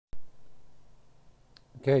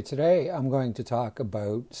Okay, today I'm going to talk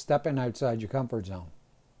about stepping outside your comfort zone.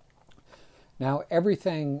 Now,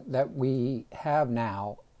 everything that we have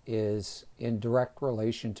now is in direct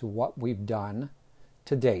relation to what we've done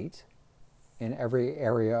to date in every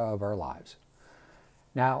area of our lives.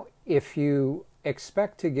 Now, if you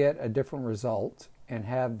expect to get a different result and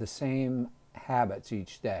have the same habits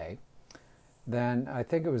each day, then I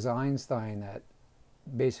think it was Einstein that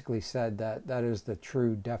basically said that that is the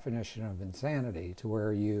true definition of insanity, to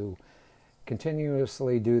where you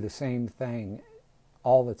continuously do the same thing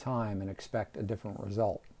all the time and expect a different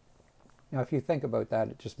result. Now, if you think about that,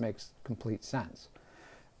 it just makes complete sense.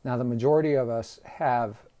 Now, the majority of us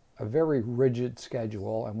have a very rigid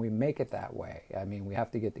schedule, and we make it that way. I mean, we have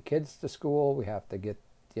to get the kids to school, we have to get,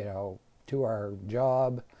 to our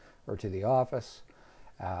job or to the office.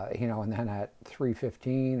 And then at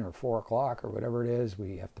 3:15 or 4 o'clock or whatever it is,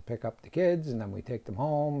 we have to pick up the kids, and then we take them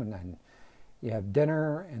home, and then you have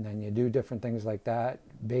dinner, and then you do different things like that,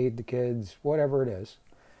 bathe the kids, whatever it is.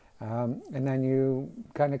 And then you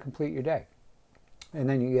kind of complete your day. And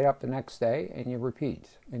then you get up the next day and you repeat,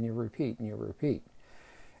 and you repeat, and you repeat.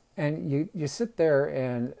 And you sit there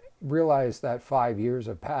and realize that 5 years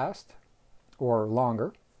have passed or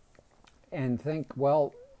longer and think,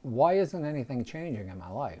 well, why isn't anything changing in my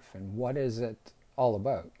life? And what is it all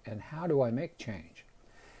about? And how do I make change?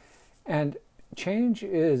 And change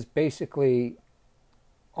is basically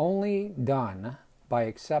only done by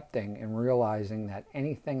accepting and realizing that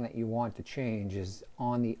anything that you want to change is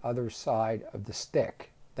on the other side of the stick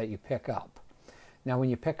that you pick up. Now, when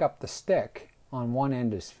you pick up the stick, on one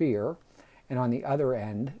end is fear, and on the other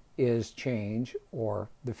end is change or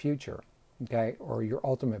the future, okay, or your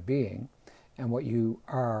ultimate being, and what you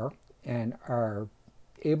are and are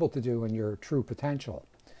able to do in your true potential.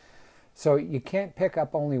 So you can't pick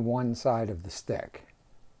up only one side of the stick,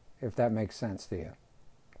 if that makes sense to you.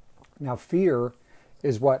 Now, fear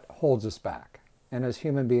is what holds us back. And as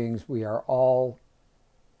human beings, we are all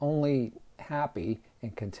only happy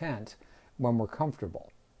and content when we're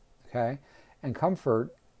comfortable, okay? And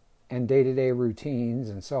comfort and day-to-day routines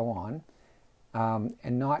and so on,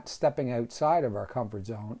 and not stepping outside of our comfort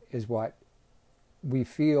zone is what we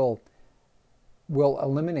feel will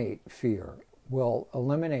eliminate fear, will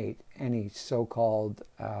eliminate any so-called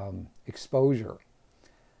exposure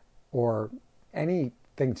or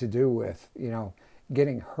anything to do with,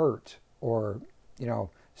 getting hurt or,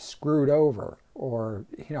 screwed over or,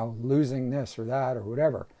 losing this or that or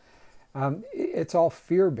whatever. It's all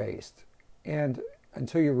fear-based. And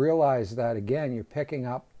until you realize that, again, you're picking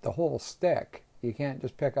up the whole stick. You can't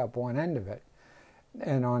just pick up one end of it.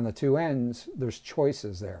 And on the two ends, there's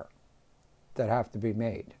choices there that have to be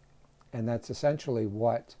made. And that's essentially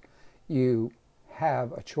what you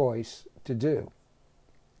have a choice to do.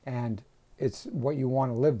 And it's what you want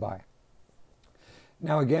to live by.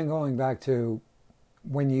 Now, again, going back to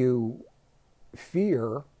when you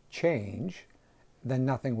fear change, then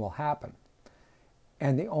nothing will happen.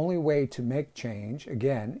 And the only way to make change,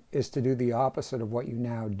 again, is to do the opposite of what you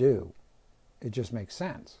now do. It just makes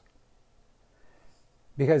sense.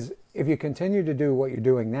 Because if you continue to do what you're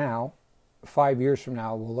doing now, 5 years from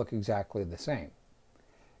now will look exactly the same.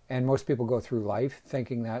 And most people go through life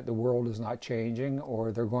thinking that the world is not changing,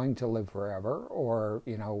 or they're going to live forever, or,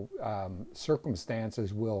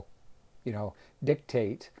 circumstances will,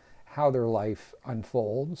 dictate how their life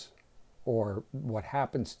unfolds or what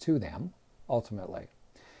happens to them ultimately.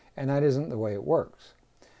 And that isn't the way it works.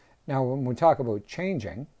 Now, when we talk about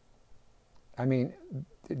changing, I mean,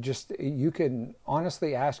 you can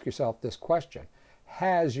honestly ask yourself this question: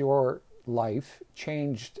 has your life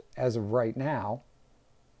changed as of right now,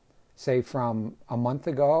 say from a month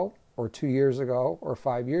ago or 2 years ago or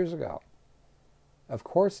 5 years ago? Of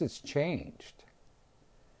course it's changed.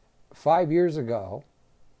 5 years ago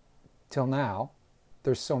till now,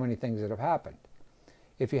 there's so many things that have happened.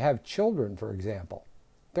 If you have children, for example,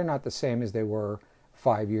 they're not the same as they were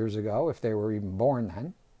 5 years ago, if they were even born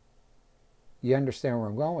then. You understand where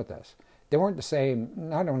I'm going with this. They weren't the same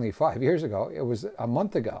not only 5 years ago, it was a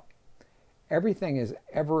month ago. Everything is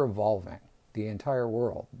ever evolving. The entire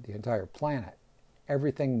world, the entire planet,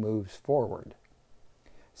 everything moves forward.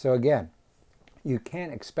 So again, you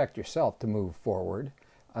can't expect yourself to move forward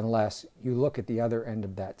unless you look at the other end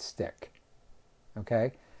of that stick.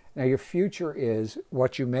 Okay? Now, your future is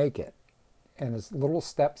what you make it. And it's little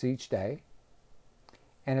steps each day.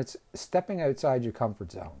 And it's stepping outside your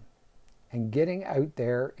comfort zone and getting out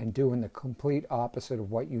there and doing the complete opposite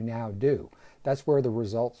of what you now do. That's where the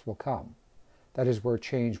results will come. That is where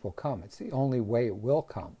change will come. It's the only way it will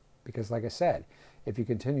come. Because like I said, If you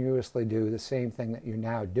continuously do the same thing that you're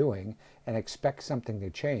now doing and expect something to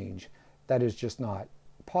change, that is just not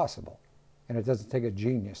possible. And it doesn't take a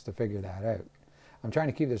genius to figure that out. I'm trying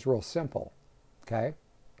to keep this real simple, okay?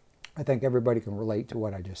 I think everybody can relate to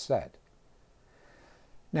what I just said.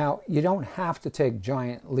 Now, you don't have to take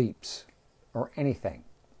giant leaps or anything.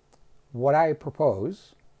 What I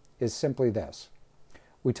propose is simply this.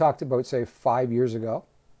 We talked about, say, 5 years ago,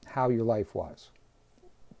 how your life was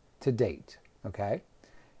to date, okay?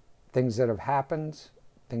 Things that have happened,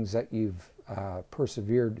 things that you've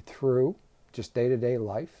persevered through, just day-to-day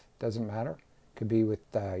life, doesn't matter. Could be with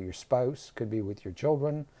your spouse, could be with your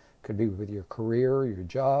children, could be with your career, your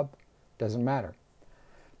job, doesn't matter.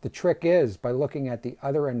 The trick is, by looking at the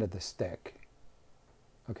other end of the stick,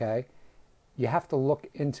 okay, you have to look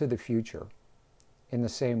into the future in the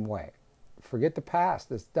same way. Forget the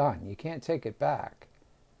past, it's done. You can't take it back.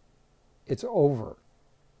 It's over.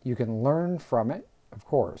 You can learn from it, of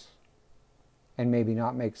course, and maybe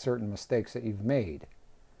not make certain mistakes that you've made,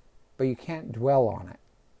 but you can't dwell on it.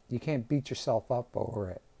 You can't beat yourself up over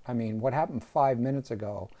it. I mean, what happened 5 minutes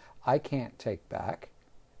ago, I can't take back,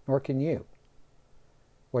 nor can you.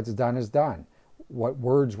 What's done is done. What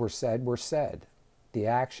words were said were said. The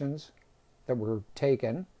actions that were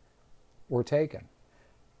taken were taken.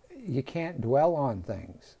 You can't dwell on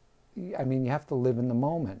things. I mean, you have to live in the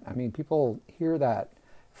moment. I mean, people hear that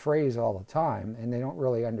phrase all the time and they don't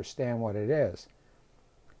really understand what it is.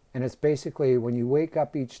 And it's basically when you wake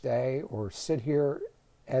up each day or sit here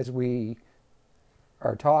as we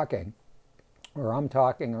are talking, or I'm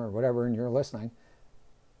talking or whatever and you're listening,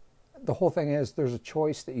 the whole thing is there's a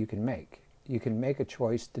choice that you can make. You can make a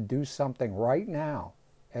choice to do something right now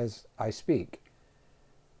as I speak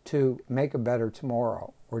to make a better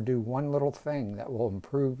tomorrow, or do one little thing that will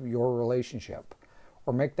improve your relationship,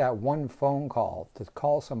 or make that one phone call to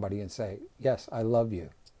call somebody and say, yes, I love you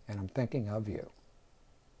and I'm thinking of you.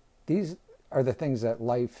 These are the things that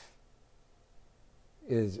life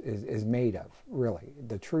is made of, really,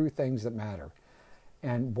 the true things that matter.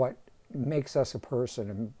 And what makes us a person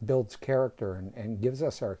and builds character and gives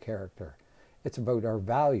us our character, it's about our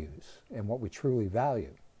values and what we truly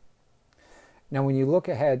value. Now, when you look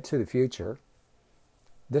ahead to the future,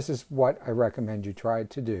 this is what I recommend you try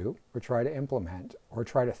to do, or try to implement, or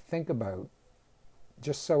try to think about,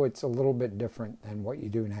 just so it's a little bit different than what you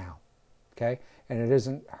do now, okay? And it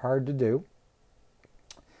isn't hard to do.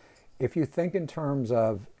 If you think in terms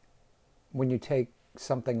of when you take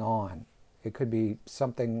something on, it could be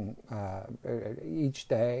something each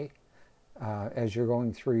day as you're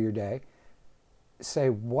going through your day, say,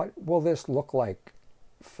 what will this look like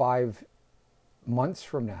 5 months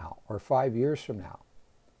from now or 5 years from now?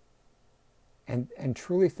 And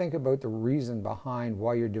truly think about the reason behind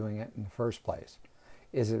why you're doing it in the first place.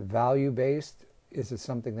 Is it value-based? Is it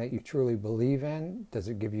something that you truly believe in? Does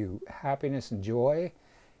it give you happiness and joy?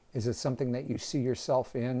 Is it something that you see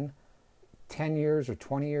yourself in 10 years or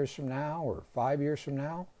 20 years from now or 5 years from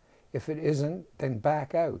now? If it isn't, then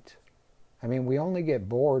back out. I mean, we only get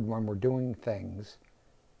bored when we're doing things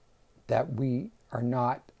that we are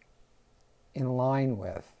not in line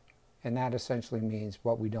with, and that essentially means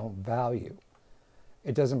what we don't value.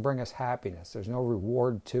 It doesn't bring us happiness. There's no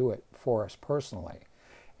reward to it for us personally.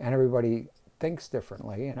 And everybody thinks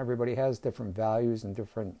differently, and everybody has different values and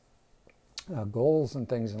different goals and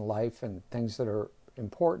things in life and things that are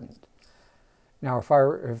important. Now, if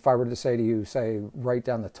I were to say to you, say, write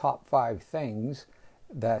down the top 5 things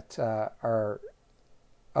that are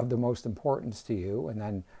of the most importance to you, and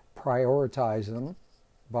then prioritize them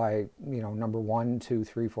by, number 1, 2,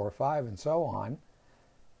 3, 4, 5, and so on,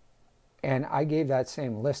 and I gave that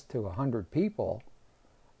same list to 100 people,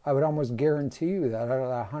 I would almost guarantee you that out of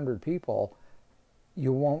that 100 people,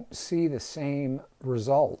 you won't see the same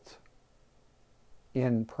result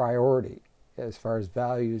in priority as far as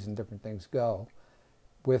values and different things go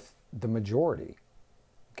with the majority,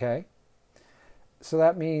 okay? So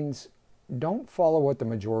that means don't follow what the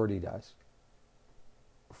majority does.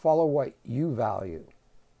 Follow what you value.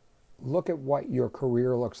 Look at what your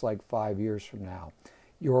career looks like 5 years from now.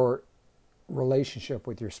 Your relationship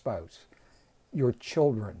with your spouse. Your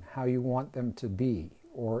children, how you want them to be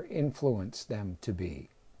or influence them to be.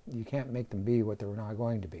 You can't make them be what they're not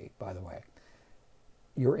going to be, by the way.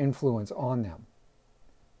 Your influence on them.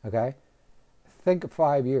 Okay? Think of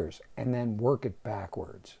 5 years and then work it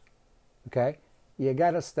backwards. Okay? You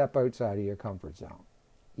got to step outside of your comfort zone.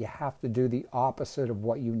 You have to do the opposite of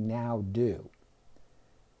what you now do.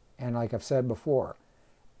 And like I've said before,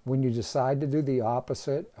 when you decide to do the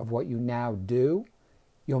opposite of what you now do,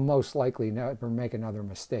 you'll most likely never make another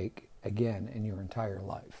mistake again in your entire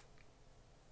life.